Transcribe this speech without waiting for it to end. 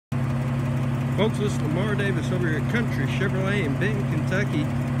Folks, this is Lamar Davis over here at Country Chevrolet in Benton, Kentucky.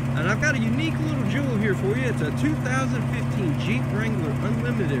 And I've got a unique little jewel here for you. It's a 2015 Jeep Wrangler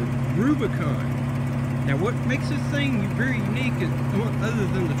Unlimited Rubicon. Now what makes this thing very unique, is, other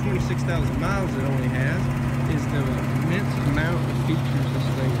than the 26,000 miles it only has, is the immense amount of features this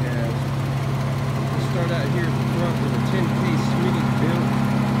thing has. Let's start out here at the front with a 10-piece Smitty built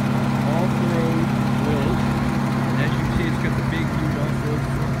off-road winch. As you can see, it's got the big, huge off-road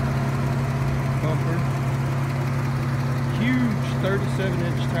front bumper. Huge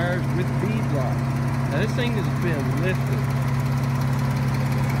 37-inch tires with bead locks. Now this thing has been lifted.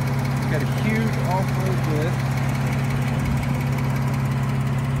 It's got a huge off-road lift.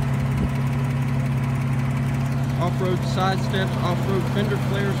 Off-road side steps, off-road fender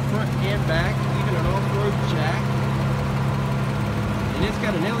flares front and back, even an off-road jack. And it's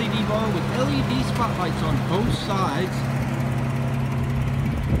got an LED bar with LED spotlights on both sides.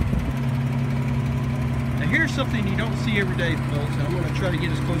 Now here's something you don't see every day, folks. I'm going to try to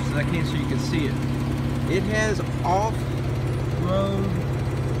get as close as I can so you can see it. It has off-road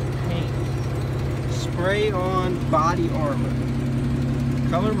paint, spray-on body armor,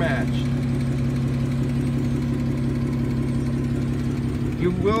 color matched. You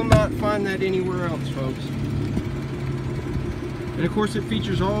will not find that anywhere else, folks. And of course it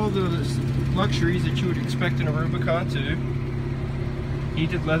features all the luxuries that you would expect in a Rubicon too.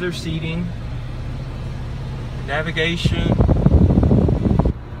 Heated leather seating, navigation,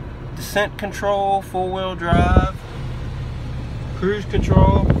 descent control, four-wheel drive, cruise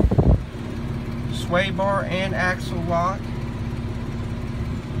control, sway bar and axle lock.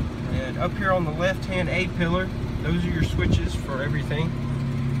 And up here on the left-hand A-pillar, those are your switches for everything.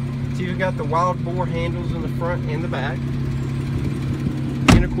 So you've got the wild boar handles in the front and the back.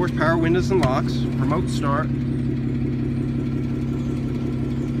 And of course power windows and locks, remote start.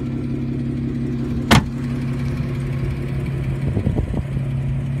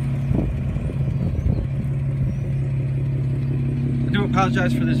 I do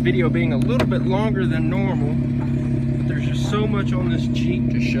apologize for this video being a little bit longer than normal, but there's just so much on this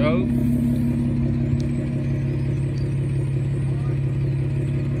Jeep to show.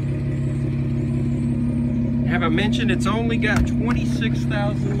 Have I mentioned it's only got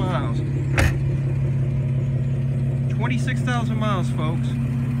 26,000 miles? 26,000 miles, folks.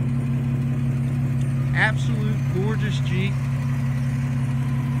 Absolute gorgeous Jeep.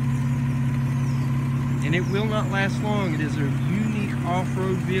 And it will not last long. It is a unique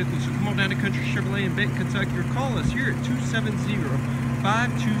off-road vehicle. So come on down to Country Chevrolet in Benton, Kentucky, or call us here at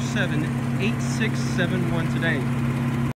 270-527-8671 today.